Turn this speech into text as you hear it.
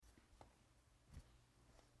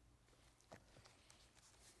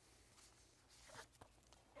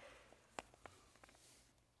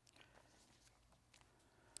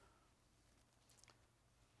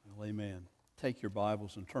Amen. Take your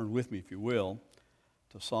Bibles and turn with me, if you will,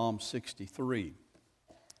 to Psalm 63.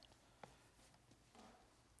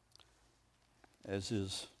 As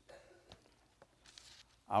is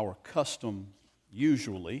our custom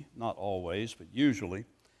usually, not always, but usually,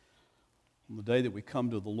 on the day that we come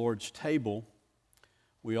to the Lord's table,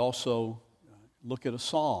 we also look at a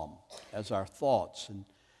psalm as our thoughts. And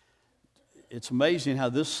it's amazing how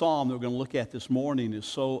this psalm that we're going to look at this morning is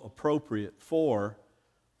so appropriate for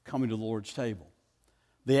coming to the Lord's table.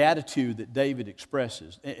 The attitude that David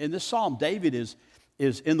expresses. In this psalm, David is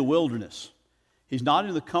in the wilderness. He's not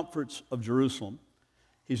in the comforts of Jerusalem.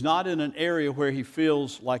 He's not in an area where he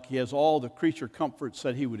feels like he has all the creature comforts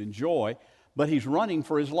that he would enjoy, but he's running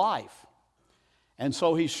for his life. And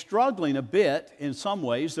so he's struggling a bit in some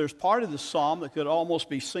ways. There's part of the psalm that could almost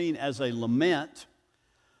be seen as a lament,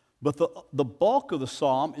 but the bulk of the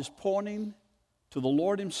psalm is pointing to the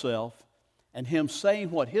Lord himself and him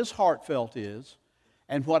saying what his heartfelt is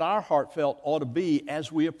and what our heartfelt ought to be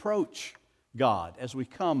as we approach God, as we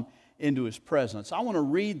come into his presence. I want to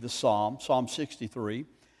read the psalm, Psalm 63,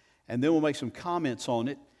 and then we'll make some comments on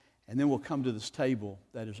it, and then we'll come to this table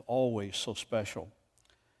that is always so special.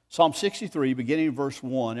 Psalm 63, beginning in verse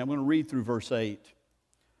 1, I'm going to read through verse 8.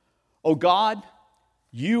 O God,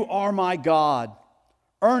 you are my God.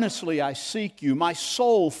 Earnestly I seek you. My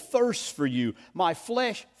soul thirsts for you. My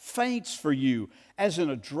flesh faints for you, as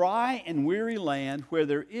in a dry and weary land where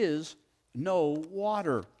there is no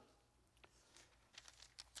water.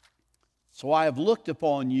 So I have looked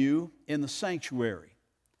upon you in the sanctuary,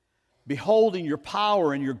 beholding your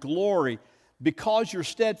power and your glory, because your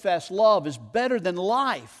steadfast love is better than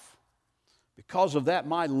life. Because of that,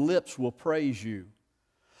 my lips will praise you.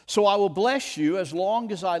 So I will bless you as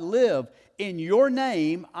long as I live. In your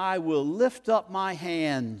name I will lift up my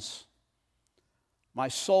hands. My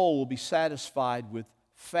soul will be satisfied with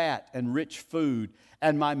fat and rich food,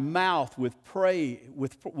 and my mouth will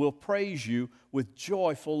praise you with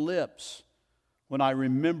joyful lips when I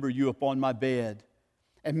remember you upon my bed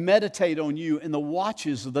and meditate on you in the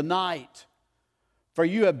watches of the night. For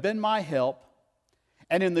you have been my help,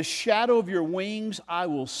 and in the shadow of your wings I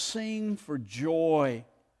will sing for joy.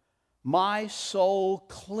 My soul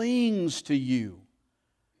clings to you.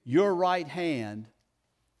 Your right hand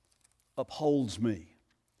upholds me.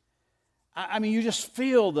 I mean, you just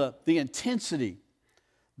feel the intensity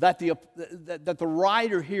that the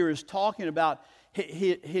writer here is talking about.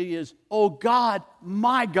 He is, oh God,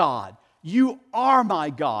 my God. You are my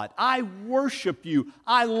God. I worship you.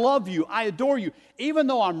 I love you. I adore you. Even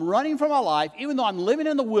though I'm running for my life, even though I'm living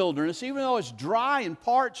in the wilderness, even though it's dry and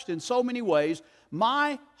parched in so many ways,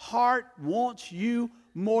 my heart wants you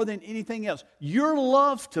more than anything else. Your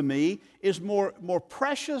love to me is more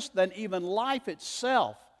precious than even life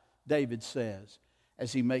itself, David says,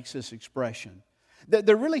 as he makes this expression.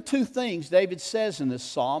 There are really two things David says in this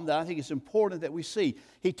psalm that I think it's important that we see.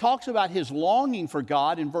 He talks about his longing for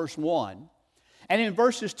God in verse 1. And in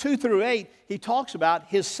verses 2 through 8, he talks about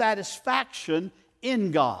his satisfaction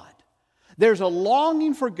in God. There's a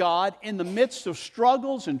longing for God in the midst of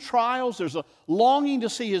struggles and trials. There's a longing to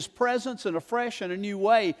see his presence in a fresh and a new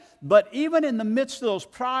way. But even in the midst of those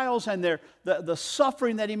trials and the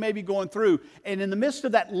suffering that he may be going through, and in the midst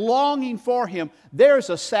of that longing for him, there's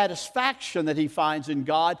a satisfaction that he finds in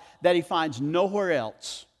God that he finds nowhere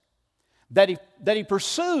else. That he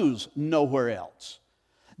pursues nowhere else.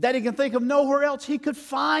 That he can think of nowhere else he could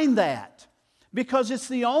find that. Because it's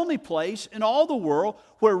the only place in all the world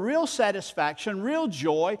where real satisfaction, real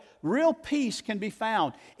joy, real peace can be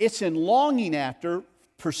found. It's in longing after,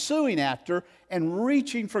 pursuing after, and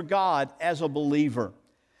reaching for God as a believer.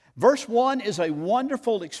 Verse 1 is a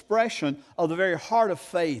wonderful expression of the very heart of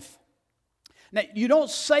faith. Now, you don't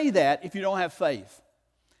say that if you don't have faith.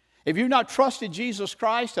 If you've not trusted Jesus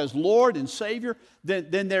Christ as Lord and Savior,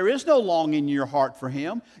 then there is no longing in your heart for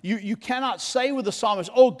Him. You cannot say with the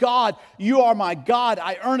psalmist, oh God, you are my God.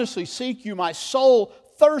 I earnestly seek you. My soul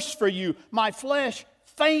thirsts for you. My flesh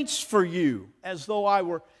faints for you, as though I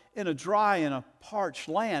were in a dry and a parched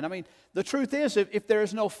land. I mean, the truth is, if there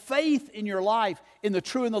is no faith in your life in the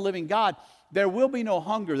true and the living God, there will be no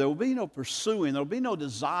hunger. There will be no pursuing. There will be no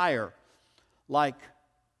desire like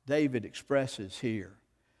David expresses here.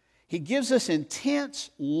 He gives us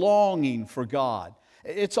intense longing for God.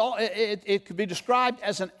 It could be described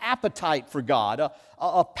as an appetite for God,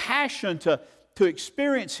 a passion to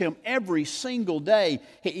experience Him every single day.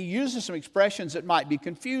 He uses some expressions that might be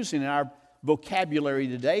confusing in our vocabulary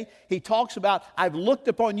today. He talks about, I've looked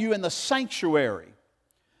upon you in the sanctuary.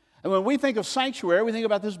 And when we think of sanctuary, we think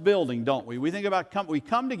about this building, don't we? We think about we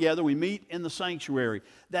come together, we meet in the sanctuary.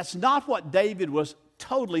 That's not what David was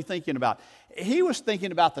totally thinking about? He was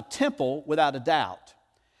thinking about the temple without a doubt.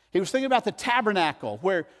 He was thinking about the tabernacle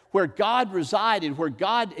where God resided, where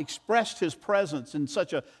God expressed His presence in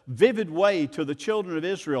such a vivid way to the children of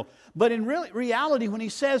Israel. But in reality, when He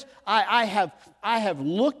says, I have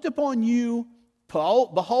looked upon you,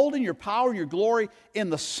 beholding your power and your glory in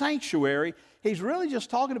the sanctuary, He's really just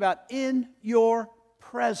talking about in your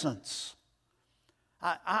presence.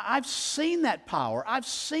 I've seen that power. I've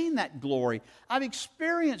seen that glory. I've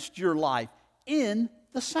experienced your life in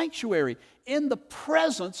the sanctuary, in the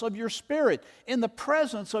presence of your Spirit, in the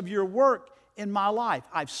presence of your work in my life.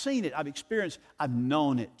 I've seen it. I've experienced it. I've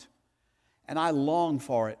known it. And I long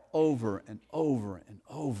for it over and over and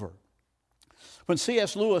over. When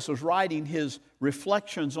C.S. Lewis was writing his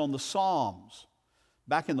reflections on the Psalms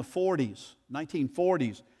back in the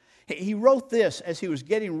 1940s, he wrote this as he was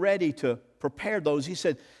getting ready to prepare those. He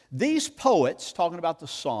said, these poets, talking about the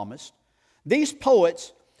psalmist, these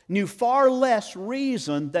poets knew far less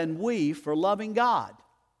reason than we for loving God.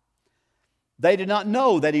 They did not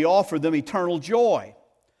know that He offered them eternal joy,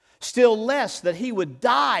 still less that He would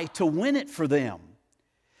die to win it for them.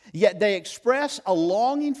 Yet they express a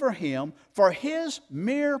longing for Him, for His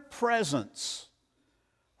mere presence,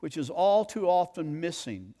 which is all too often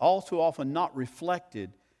missing, all too often not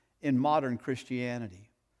reflected in modern Christianity.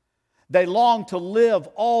 They long to live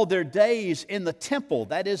all their days in the temple,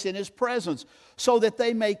 that is, in His presence, so that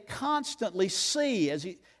they may constantly see, as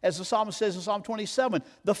the psalmist says in Psalm 27,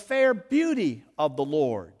 the fair beauty of the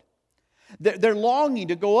Lord. They're longing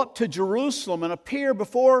to go up to Jerusalem and appear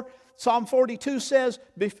before, Psalm 42 says,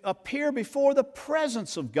 appear before the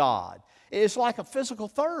presence of God. It's like a physical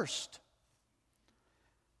thirst.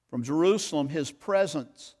 From Jerusalem, His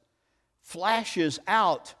presence flashes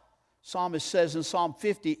out, psalmist says in Psalm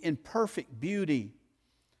 50, in perfect beauty.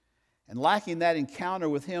 And lacking that encounter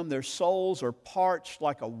with Him, their souls are parched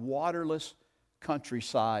like a waterless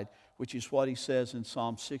countryside, which is what he says in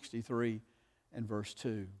Psalm 63 and verse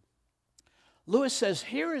 2. Lewis says,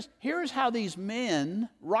 here is how these men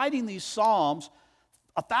writing these psalms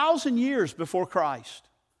 1,000 years before Christ.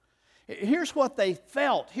 Here's what they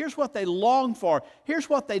felt. Here's what they longed for. Here's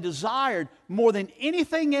what they desired more than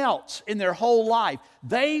anything else in their whole life.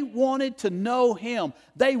 They wanted to know Him.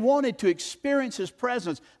 They wanted to experience His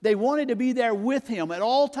presence. They wanted to be there with Him at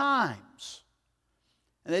all times.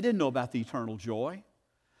 And they didn't know about the eternal joy.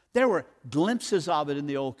 There were glimpses of it in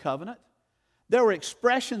the Old Covenant. There were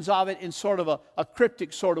expressions of it in sort of a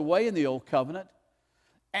cryptic sort of way in the Old Covenant.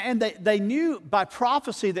 And they knew by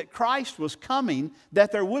prophecy that Christ was coming,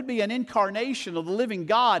 that there would be an incarnation of the living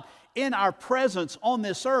God in our presence on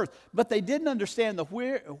this earth. But they didn't understand the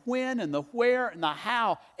when and the where and the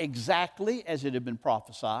how exactly as it had been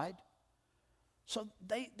prophesied. So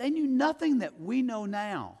they knew nothing that we know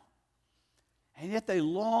now. And yet they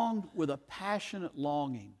longed with a passionate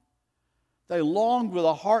longing. They longed with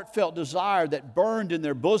a heartfelt desire that burned in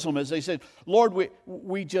their bosom as they said, Lord,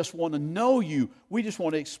 we just want to know You. We just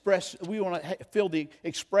want to we want to feel the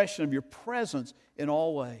expression of Your presence in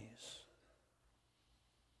all ways.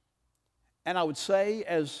 And I would say,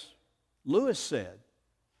 as Lewis said,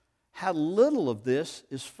 how little of this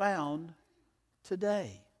is found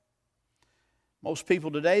today. Most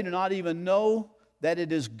people today do not even know that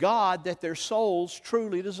it is God that their souls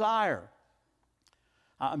truly desire.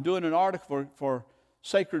 I'm doing an article for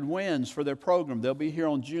Sacred Winds for their program. They'll be here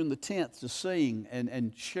on June the 10th to sing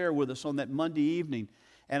and share with us on that Monday evening.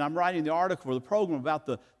 And I'm writing the article for the program about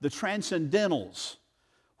the transcendentals,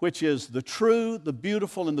 which is the true, the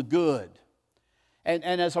beautiful, and the good. And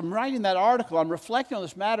as I'm writing that article, I'm reflecting on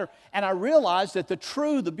this matter, and I realize that the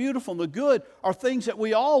true, the beautiful, and the good are things that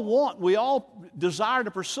we all want, we all desire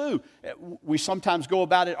to pursue. We sometimes go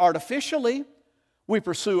about it artificially. We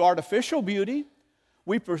pursue artificial beauty.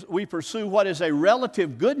 We pursue what is a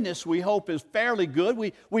relative goodness we hope is fairly good.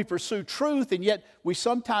 We pursue truth, and yet we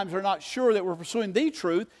sometimes are not sure that we're pursuing the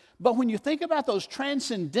truth. But when you think about those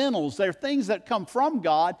transcendentals, they're things that come from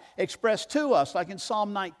God expressed to us, like in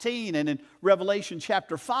Psalm 19 and in Revelation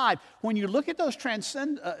chapter 5. When you look at those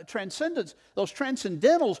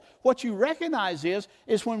transcendentals, what you recognize is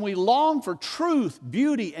when we long for truth,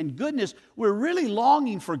 beauty, and goodness, we're really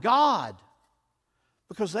longing for God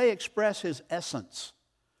because they express His essence.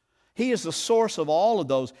 He is the source of all of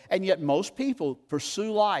those, and yet most people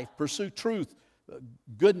pursue life, pursue truth,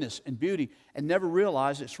 goodness and beauty, and never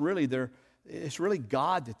realize it's really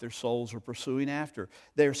God that their souls are pursuing after.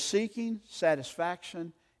 They're seeking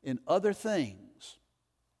satisfaction in other things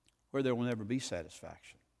where there will never be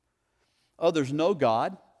satisfaction. Others know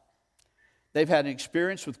God. They've had an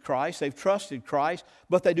experience with Christ. They've trusted Christ,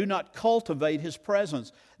 but they do not cultivate His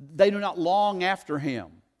presence. They do not long after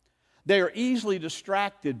Him. They are easily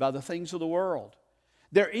distracted by the things of the world.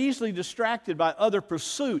 They're easily distracted by other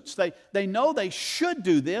pursuits. They know they should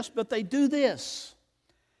do this, but they do this.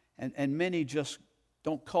 And many just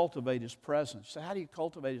don't cultivate His presence. So how do you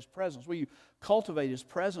cultivate His presence? Well, you cultivate His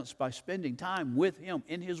presence by spending time with Him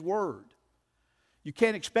in His Word. You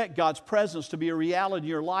can't expect God's presence to be a reality in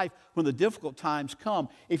your life when the difficult times come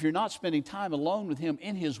if you're not spending time alone with Him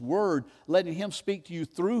in His Word, letting Him speak to you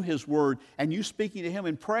through His Word, and you speaking to Him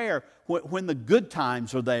in prayer. When the good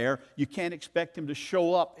times are there, you can't expect Him to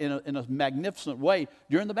show up in a magnificent way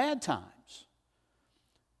during the bad times.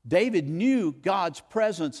 David knew God's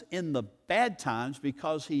presence in the bad times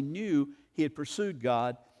because he knew he had pursued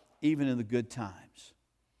God even in the good times.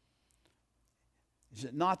 Is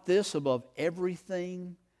it not this above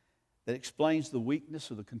everything that explains the weakness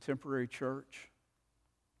of the contemporary church?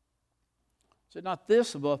 Is it not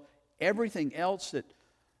this above everything else that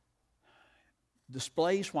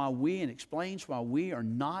displays why we and explains why we are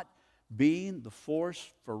not being the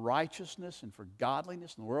force for righteousness and for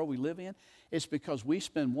godliness in the world we live in? It's because we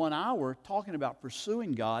spend 1 hour talking about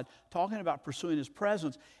pursuing God, talking about pursuing His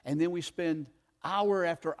presence, and then we spend hour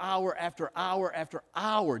after hour after hour after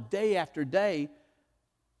hour, day after day,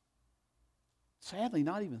 sadly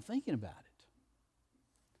not even thinking about it.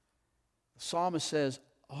 The psalmist says,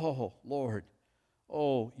 "Oh, Lord,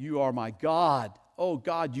 oh, you are my God. Oh,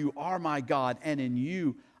 God, you are my God, and in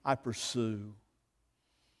you I pursue."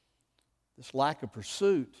 This lack of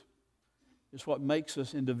pursuit is what makes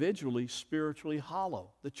us individually spiritually hollow.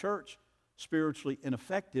 The church spiritually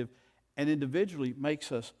ineffective, and individually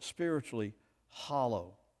makes us spiritually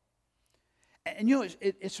hollow. And you know,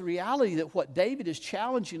 it's a reality that what David is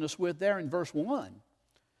challenging us with there in verse 1.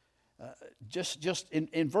 Just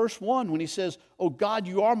in verse 1 when he says, "Oh God,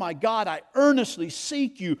 you are my God, I earnestly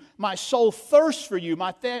seek you. My soul thirsts for you,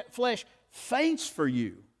 my flesh faints for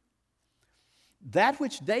you." That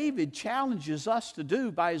which David challenges us to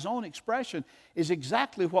do by his own expression is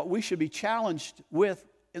exactly what we should be challenged with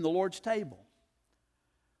in the Lord's table.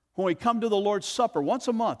 When we come to the Lord's Supper once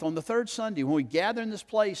a month on the third Sunday, when we gather in this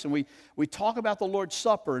place and we talk about the Lord's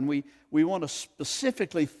Supper and we want to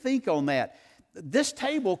specifically think on that, this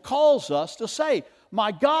table calls us to say,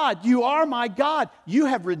 "My God, you are my God. You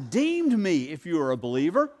have redeemed me, if you are a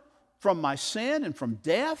believer, from my sin and from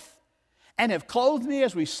death, and have clothed me,"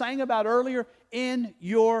 as we sang about earlier, "in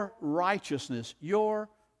your righteousness," your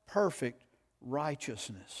perfect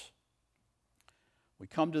righteousness. We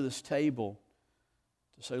come to this table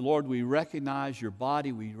to say, "Lord, we recognize your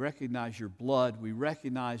body, we recognize your blood, we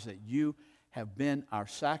recognize that you have been our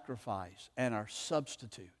sacrifice and our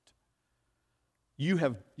substitute. You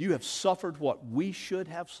have suffered what we should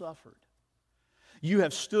have suffered. You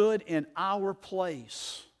have stood in our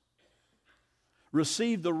place,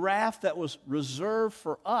 received the wrath that was reserved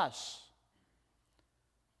for us,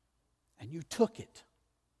 and you took it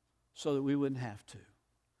so that we wouldn't have to,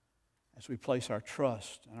 as we place our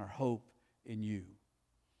trust and our hope in you."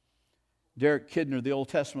 Derek Kidner, the Old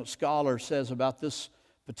Testament scholar, says about this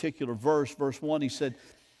particular verse, verse 1, he said,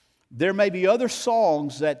 "There may be other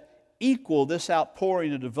songs that equal this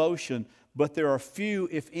outpouring of devotion, but there are few,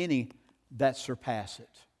 if any, that surpass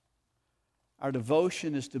it." Our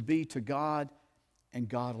devotion is to be to God and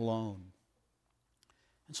God alone.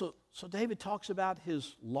 And so David talks about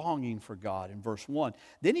his longing for God in verse 1.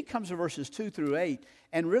 Then he comes to verses 2 through 8,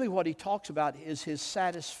 and really what he talks about is his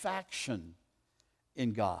satisfaction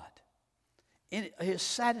in God. In his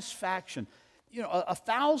satisfaction. You know,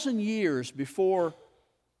 1,000 years before,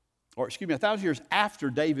 1,000 years after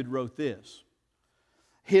David wrote this,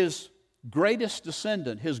 his greatest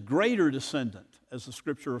descendant, his greater descendant, as the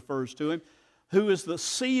Scripture refers to him, who is the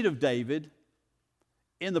seed of David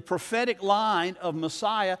in the prophetic line of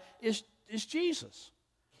Messiah, is Jesus.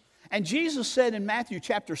 And Jesus said in Matthew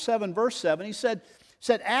chapter 7, verse 7, he said,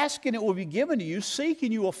 "Ask and it will be given to you, seek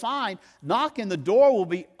and you will find, knock and the door will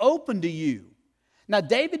be opened to you." Now,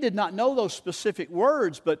 David did not know those specific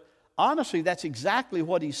words, but honestly, that's exactly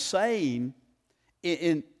what he's saying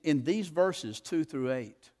in these verses 2 through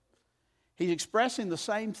 8. He's expressing the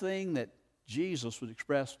same thing that Jesus would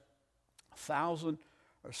express 1,000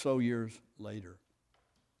 or so years later.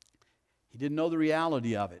 He didn't know the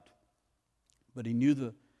reality of it, but he knew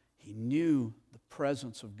the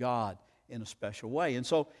presence of God in a special way. And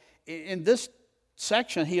so in this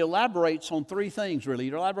section, he elaborates on three things, really.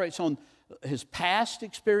 He elaborates on his past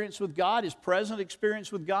experience with God, his present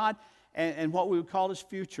experience with God, and what we would call his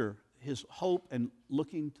future his hope and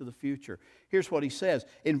looking to the future. Here's what he says.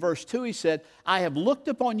 In verse 2 he said, I have looked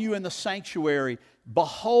upon you in the sanctuary,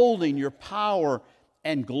 beholding your power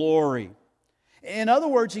and glory. In other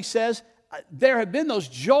words, he says, there have been those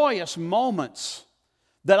joyous moments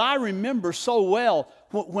that I remember so well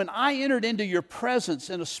when I entered into your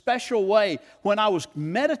presence in a special way, when I was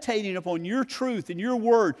meditating upon your truth and your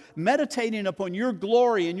word, meditating upon your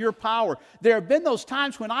glory and your power. There have been those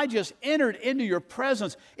times when I just entered into your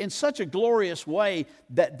presence in such a glorious way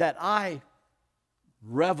that I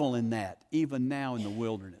revel in that even now in the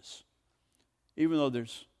wilderness, even though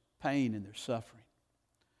there's pain and there's suffering.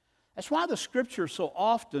 That's why the Scripture so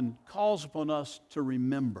often calls upon us to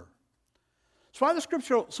remember. That's why the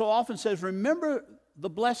Scripture so often says, remember the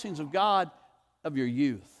blessings of God of your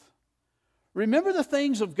youth. Remember the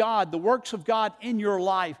things of God, the works of God in your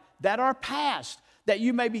life that are past, that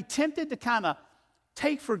you may be tempted to kind of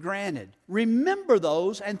take for granted. Remember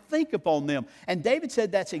those and think upon them. And David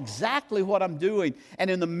said, that's exactly what I'm doing. And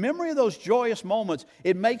in the memory of those joyous moments,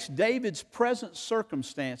 it makes David's present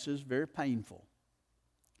circumstances very painful.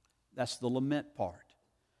 That's the lament part.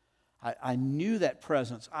 I knew that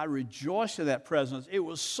presence. I rejoiced in that presence. It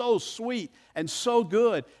was so sweet and so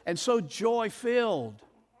good and so joy-filled.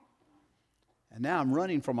 And now I'm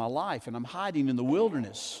running for my life and I'm hiding in the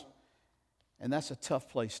wilderness. And that's a tough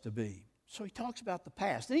place to be. So he talks about the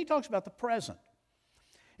past. Then he talks about the present.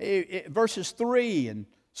 Verses 3 and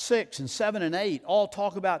 6 and 7 and 8 all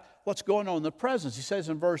talk about what's going on in the present. He says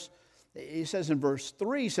in verse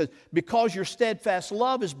 3, he says, because your steadfast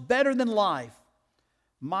love is better than life,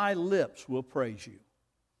 my lips will praise you.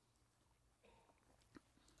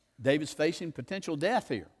 David's facing potential death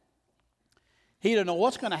here. He doesn't know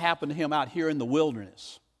what's going to happen to him out here in the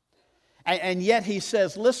wilderness. And yet he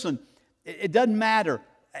says, listen, it doesn't matter.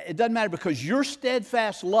 It doesn't matter because your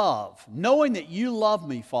steadfast love, knowing that you love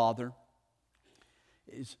me, Father,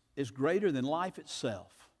 is greater than life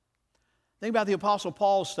itself. Think about the Apostle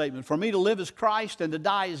Paul's statement, for me to live is Christ and to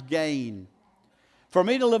die is gain. For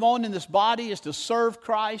me to live on in this body is to serve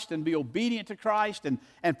Christ and be obedient to Christ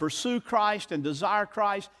and pursue Christ and desire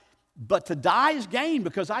Christ. But to die is gain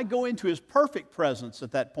because I go into His perfect presence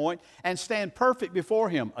at that point and stand perfect before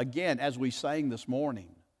Him. Again, as we sang this morning.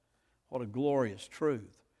 What a glorious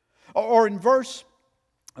truth. Or in verse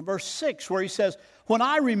 6 where he says, when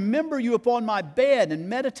I remember you upon my bed and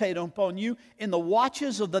meditate upon you in the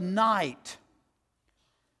watches of the night.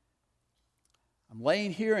 I'm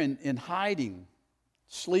laying here in hiding,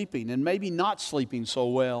 sleeping, and maybe not sleeping so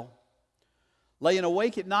well. Laying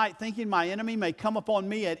awake at night thinking my enemy may come upon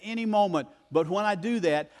me at any moment. But when I do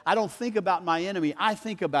that, I don't think about my enemy. I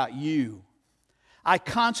think about you. I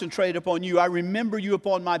concentrate upon you. I remember you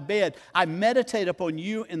upon my bed. I meditate upon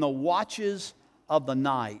you in the watches of the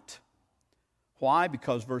night. Why?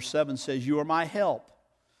 Because verse 7 says, you are my help.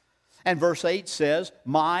 And verse 8 says,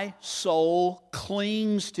 my soul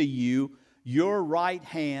clings to you. Your right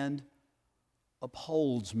hand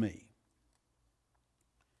upholds me.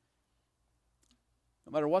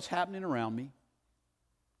 No matter what's happening around me,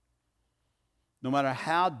 no matter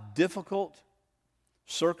how difficult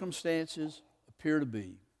circumstances appear to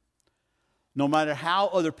be, no matter how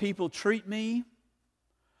other people treat me,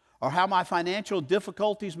 or how my financial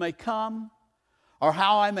difficulties may come, or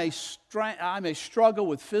how I may struggle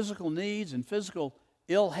with physical needs and physical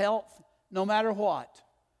ill health, no matter what,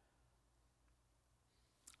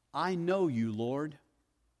 I know you, Lord.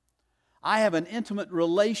 I have an intimate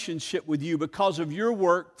relationship with you because of your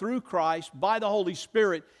work through Christ by the Holy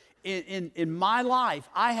Spirit in my life.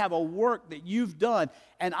 I have a work that you've done,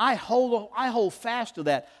 and I hold fast to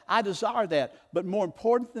that. I desire that. But more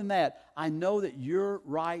important than that, I know that your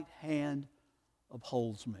right hand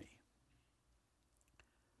upholds me.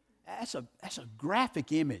 That's a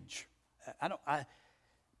graphic image. I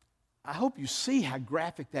hope you see how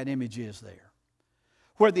graphic that image is there.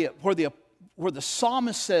 Where the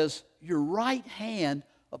psalmist says, your right hand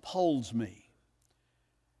upholds me.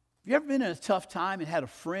 Have you ever been in a tough time and had a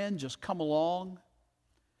friend just come along?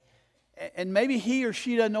 And maybe he or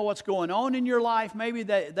she doesn't know what's going on in your life. Maybe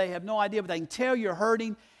they have no idea, but they can tell you're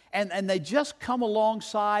hurting. And they just come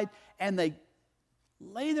alongside and they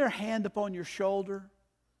lay their hand upon your shoulder,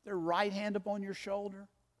 their right hand upon your shoulder.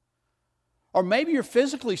 Or maybe you're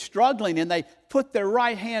physically struggling and they put their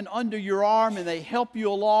right hand under your arm and they help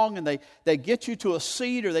you along and they get you to a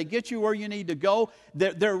seat or they get you where you need to go.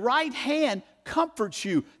 Their right hand comforts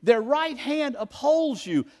you. Their right hand upholds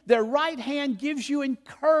you. Their right hand gives you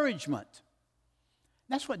encouragement.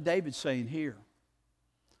 That's what David's saying here.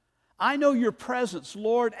 I know your presence,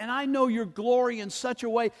 Lord, and I know your glory in such a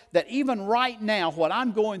way that even right now, what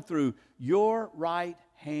I'm going through, your right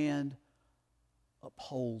hand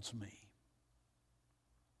upholds me.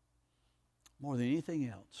 More than anything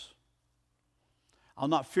else. I'll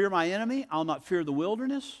not fear my enemy. I'll not fear the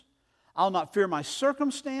wilderness. I'll not fear my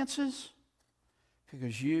circumstances,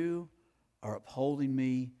 because you are upholding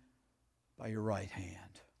me by your right hand.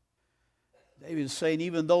 David is saying,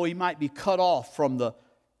 even though he might be cut off from the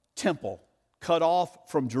temple, cut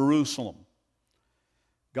off from Jerusalem,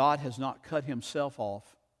 God has not cut himself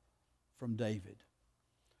off from David.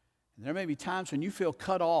 And there may be times when you feel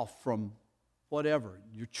cut off from whatever,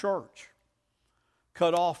 your church,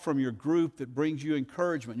 cut off from your group that brings you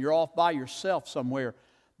encouragement. You're off by yourself somewhere.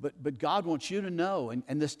 But God wants you to know,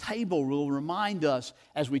 and this table will remind us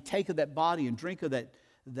as we take of that body and drink of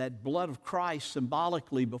that blood of Christ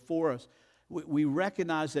symbolically before us, we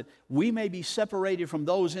recognize that we may be separated from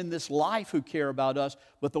those in this life who care about us,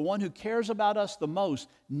 but the one who cares about us the most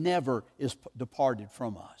never is departed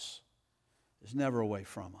from us, is never away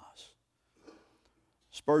from us.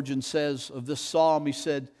 Spurgeon says of this psalm, he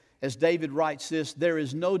said, as David writes this, there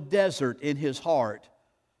is no desert in his heart,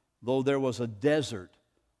 though there was a desert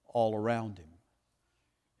all around him.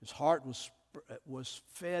 His heart was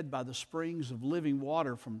fed by the springs of living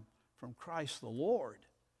water from Christ the Lord,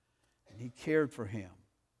 and he cared for him.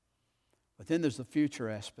 But then there's the future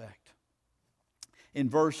aspect. In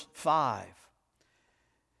verse 5,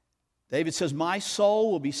 David says, my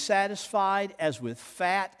soul will be satisfied as with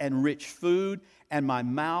fat and rich food, and my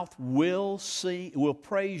mouth will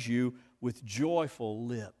praise you with joyful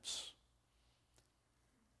lips.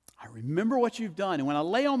 I remember what you've done. And when I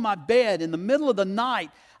lay on my bed in the middle of the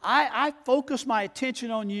night, I focus my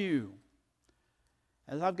attention on you.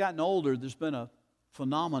 As I've gotten older, there's been a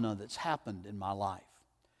phenomenon that's happened in my life.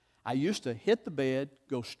 I used to hit the bed,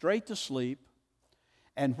 go straight to sleep,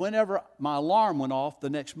 and whenever my alarm went off the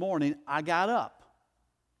next morning, I got up.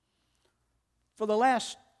 For the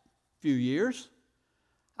last few years,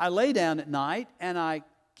 I lay down at night and I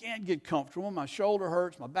can't get comfortable. My shoulder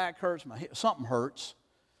hurts, my back hurts, my hip, something hurts.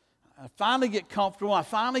 I finally get comfortable. I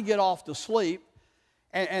finally get off to sleep.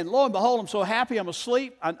 And lo and behold, I'm so happy I'm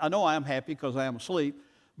asleep. I know I am happy because I am asleep.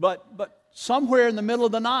 But somewhere in the middle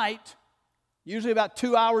of the night, usually about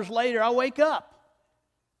 2 hours later, I wake up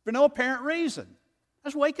for no apparent reason. I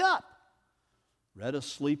just wake up. Retta's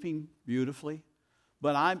sleeping beautifully,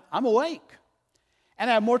 but I'm awake. And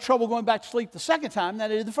I have more trouble going back to sleep the second time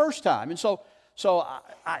than I did the first time. And so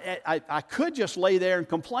I could just lay there and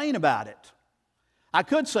complain about it. I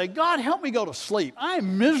could say, God, help me go to sleep. I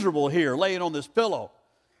am miserable here laying on this pillow.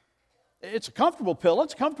 It's a comfortable pillow.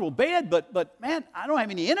 It's a comfortable bed, but man, I don't have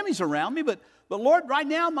any enemies around me. But Lord, right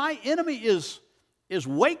now my enemy is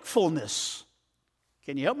wakefulness.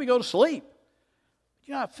 Can you help me go to sleep?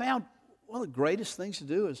 You know, I found one of the greatest things to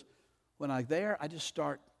do is when I'm there, I just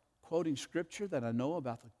start quoting scripture that I know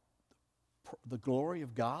about the glory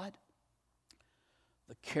of God,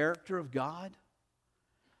 the character of God.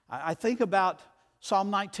 I think about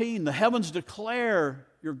Psalm 19, the heavens declare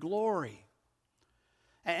your glory.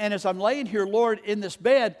 And as I'm laying here, Lord, in this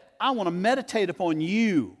bed, I want to meditate upon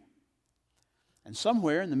you. And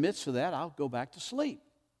somewhere in the midst of that, I'll go back to sleep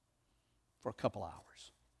for a couple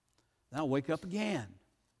hours. Then I'll wake up again.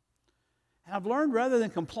 And I've learned rather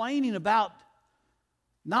than complaining about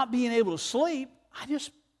not being able to sleep, I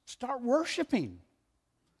just start worshiping.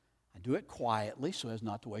 I do it quietly so as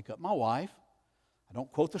not to wake up my wife. I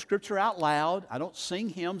don't quote the scripture out loud. I don't sing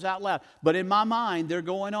hymns out loud. But in my mind, they're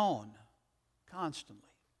going on constantly.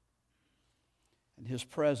 And his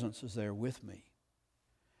presence is there with me.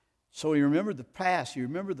 So you remember the past, you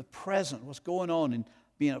remember the present, what's going on and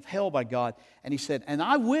being upheld by God. And he said, and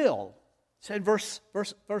I will, said verse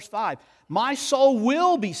 5, my soul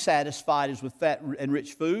will be satisfied as with fat and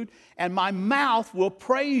rich food, and my mouth will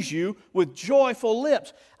praise you with joyful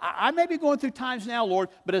lips. I may be going through times now, Lord,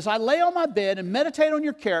 but as I lay on my bed and meditate on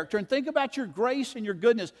your character and think about your grace and your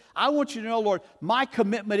goodness, I want you to know, Lord, my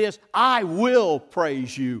commitment is I will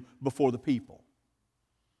praise you before the people,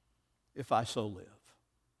 if I so live.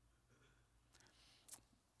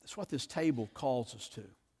 That's what this table calls us to.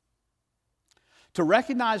 To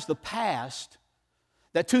recognize the past,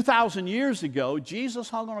 that 2,000 years ago, Jesus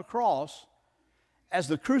hung on a cross as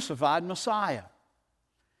the crucified Messiah.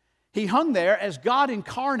 He hung there as God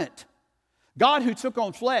incarnate, God who took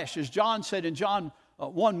on flesh, as John said in John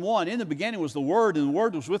 1:1, in the beginning was the Word, and the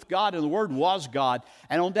Word was with God, and the Word was God.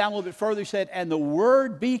 And on down a little bit further, he said, and the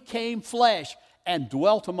Word became flesh and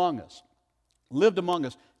dwelt among us, lived among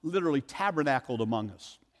us, literally tabernacled among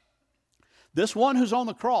us. This one who's on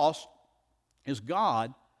the cross is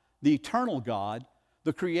God, the eternal God,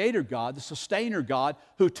 the creator God, the sustainer God,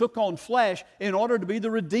 who took on flesh in order to be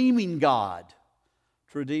the redeeming God.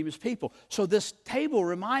 to redeem His people. So this table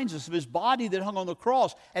reminds us of His body that hung on the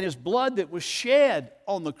cross and His blood that was shed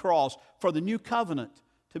on the cross for the new covenant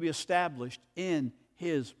to be established in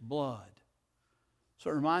His blood. So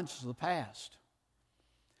it reminds us of the past.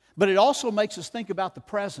 But it also makes us think about the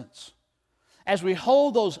presence. As we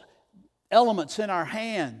hold those elements in our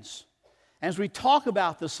hands, as we talk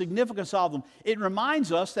about the significance of them, it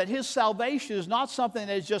reminds us that His salvation is not something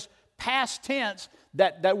that is just past tense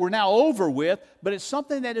that we're now over with, but it's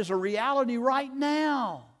something that is a reality right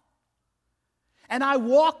now. And I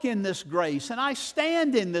walk in this grace, and I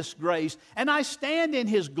stand in this grace, and I stand in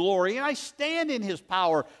His glory, and I stand in His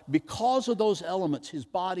power because of those elements, His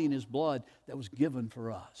body and His blood that was given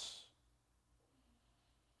for us.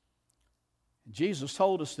 And Jesus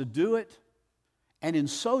told us to do it, and in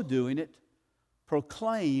so doing it,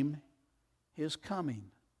 proclaim His coming.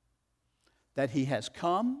 That He has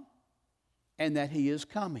come and that He is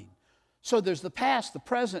coming. So there's the past, the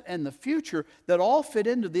present, and the future that all fit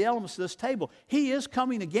into the elements of this table. He is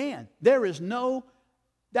coming again. There is no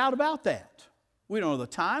doubt about that. We don't know the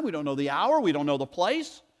time, we don't know the hour, we don't know the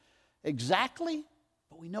place exactly,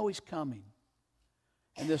 but we know He's coming.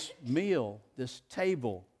 And this meal, this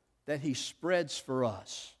table that He spreads for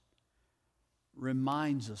us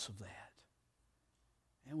reminds us of that.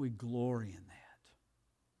 And we glory in that.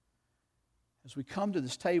 As we come to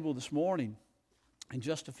this table this morning, in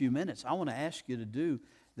just a few minutes, I want to ask you to do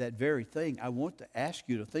that very thing. I want to ask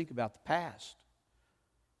you to think about the past,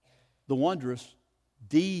 the wondrous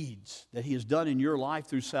deeds that He has done in your life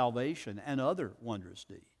through salvation and other wondrous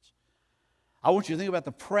deeds. I want you to think about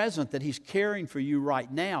the present that He's caring for you right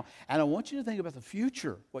now. And I want you to think about the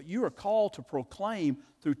future, what you are called to proclaim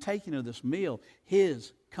through taking of this meal,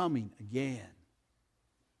 His coming again.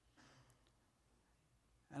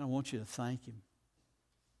 And I want you to thank Him.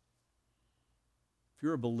 If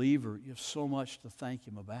you're a believer, you have so much to thank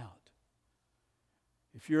Him about.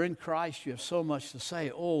 If you're in Christ, you have so much to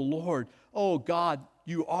say, oh Lord, oh God,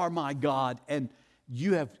 you are my God, and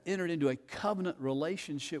you have entered into a covenant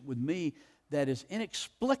relationship with me that is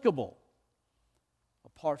inexplicable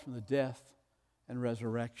apart from the death and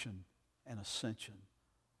resurrection and ascension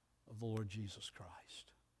of the Lord Jesus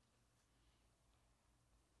Christ.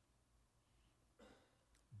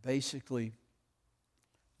 Basically,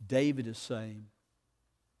 David is saying,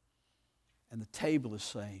 and the table is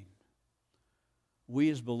saying, we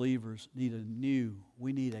as believers need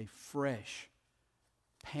we need a fresh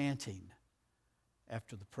panting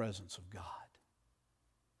after the presence of God.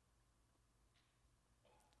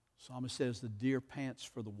 Psalmist says, the deer pants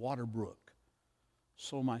for the water brook,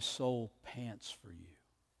 so my soul pants for you.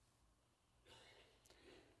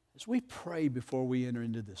 As we pray before we enter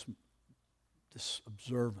into this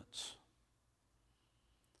observance,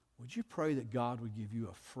 would you pray that God would give you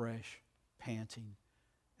a fresh panting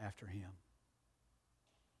after Him?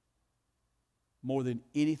 More than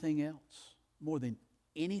anything else, more than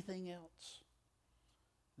anything else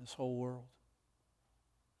in this whole world.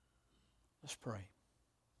 Let's pray.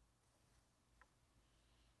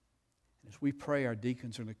 And as we pray, our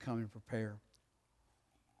deacons are going to come and prepare.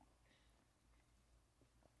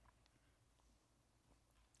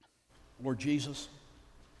 Lord Jesus,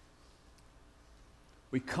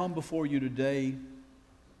 we come before you today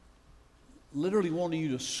literally wanting you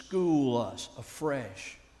to school us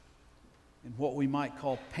afresh in what we might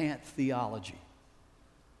call pant theology.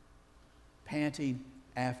 Panting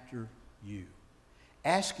after you.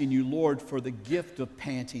 Asking you, Lord, for the gift of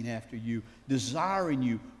panting after you, desiring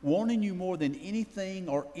you, wanting you more than anything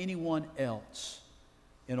or anyone else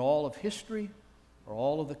in all of history or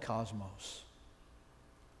all of the cosmos.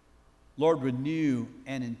 Lord, renew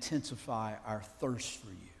and intensify our thirst for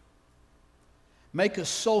you. Make us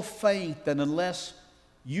so faint that unless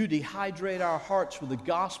you dehydrate our hearts with the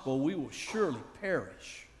gospel, we will surely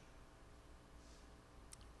perish.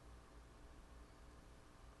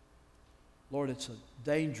 Lord, it's a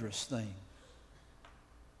dangerous thing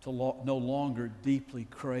to no longer deeply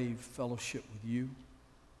crave fellowship with you.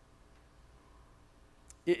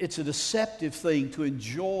 It's a deceptive thing to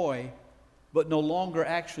enjoy but no longer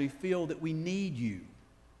actually feel that we need you.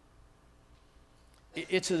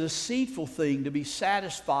 It's a deceitful thing to be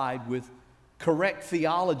satisfied with correct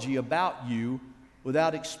theology about you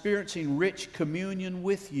without experiencing rich communion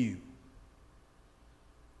with you.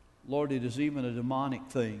 Lord, it is even a demonic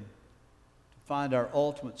thing to find our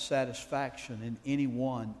ultimate satisfaction in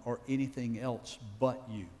anyone or anything else but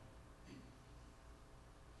you.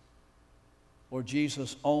 Lord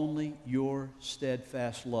Jesus, only your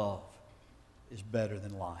steadfast love is better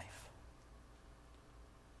than life.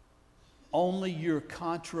 Only your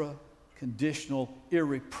contra unconditional,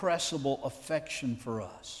 irrepressible affection for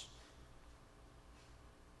us.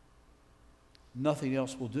 Nothing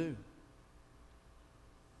else will do.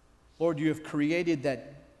 Lord, you have created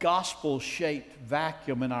that gospel-shaped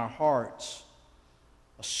vacuum in our hearts,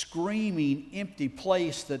 a screaming, empty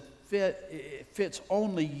place that fits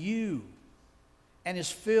only you and is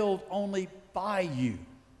filled only by you.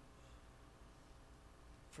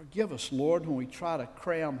 Forgive us, Lord, when we try to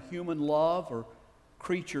cram human love or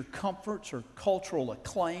creature comforts or cultural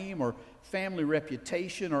acclaim or family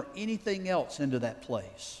reputation or anything else into that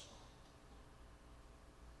place.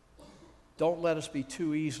 Don't let us be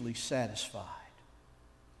too easily satisfied.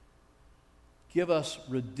 Give us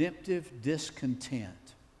redemptive discontent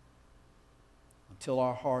until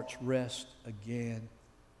our hearts rest again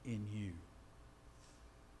in you.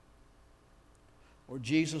 Lord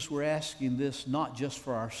Jesus, we're asking this not just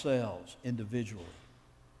for ourselves individually,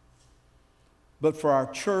 but for our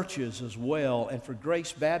churches as well, and for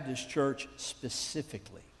Grace Baptist Church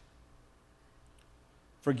specifically.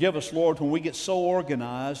 Forgive us, Lord, when we get so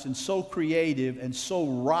organized and so creative and so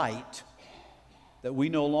right that we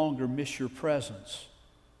no longer miss your presence.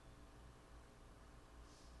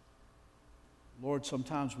 Lord,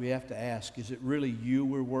 sometimes we have to ask, is it really you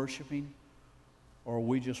we're worshiping, or are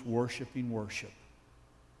we just worshiping worship?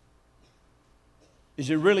 Is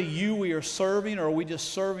it really you we are serving, or are we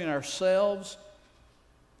just serving ourselves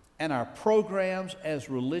and our programs as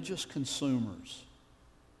religious consumers?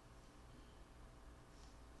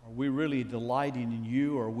 Are we really delighting in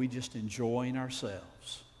you, or are we just enjoying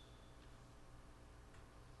ourselves?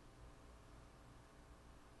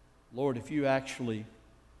 Lord, if you actually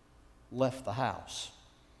left the house,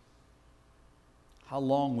 how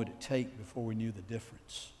long would it take before we knew the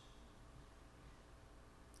difference?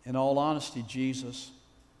 In all honesty, Jesus,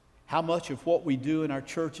 how much of what we do in our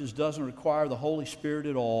churches doesn't require the Holy Spirit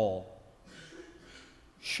at all?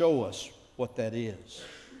 Show us what that is.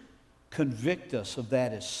 Convict us of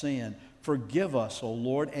that as sin. Forgive us, O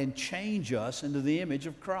Lord, and change us into the image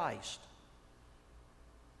of Christ.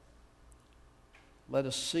 Let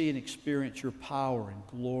us see and experience your power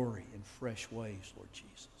and glory in fresh ways, Lord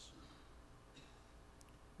Jesus.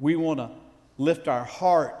 We want to lift our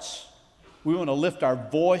hearts. We want to lift our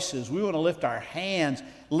voices. We want to lift our hands.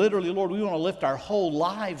 Literally, Lord, we want to lift our whole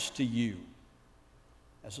lives to you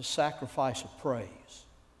as a sacrifice of praise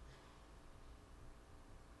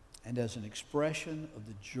and as an expression of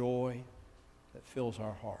the joy that fills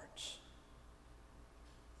our hearts.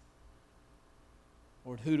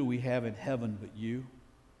 Lord, who do we have in heaven but you?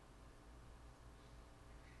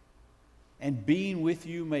 And being with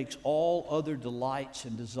you makes all other delights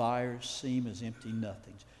and desires seem as empty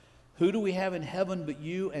nothings. Who do we have in heaven but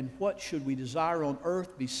you, and what should we desire on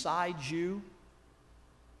earth besides you?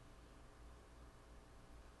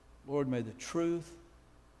 Lord, may the truth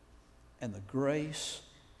and the grace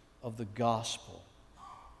of the gospel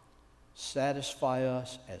satisfy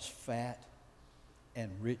us as fat and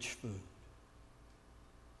rich food.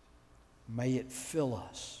 May it fill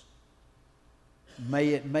us. May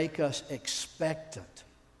it make us expectant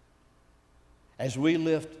as we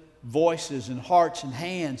lift voices and hearts and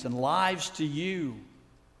hands and lives to you.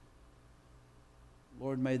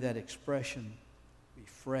 Lord, may that expression be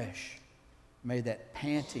fresh. May that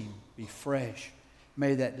panting be fresh.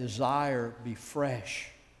 May that desire be fresh.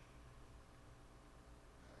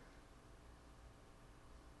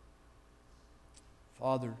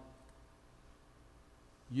 Father,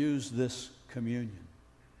 use this communion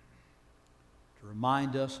to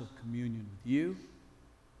remind us of communion with you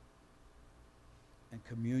and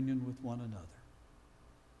communion with one another.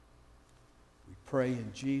 We pray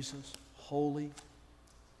in Jesus' holy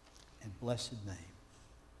and blessed name.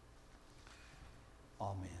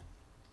 Amen.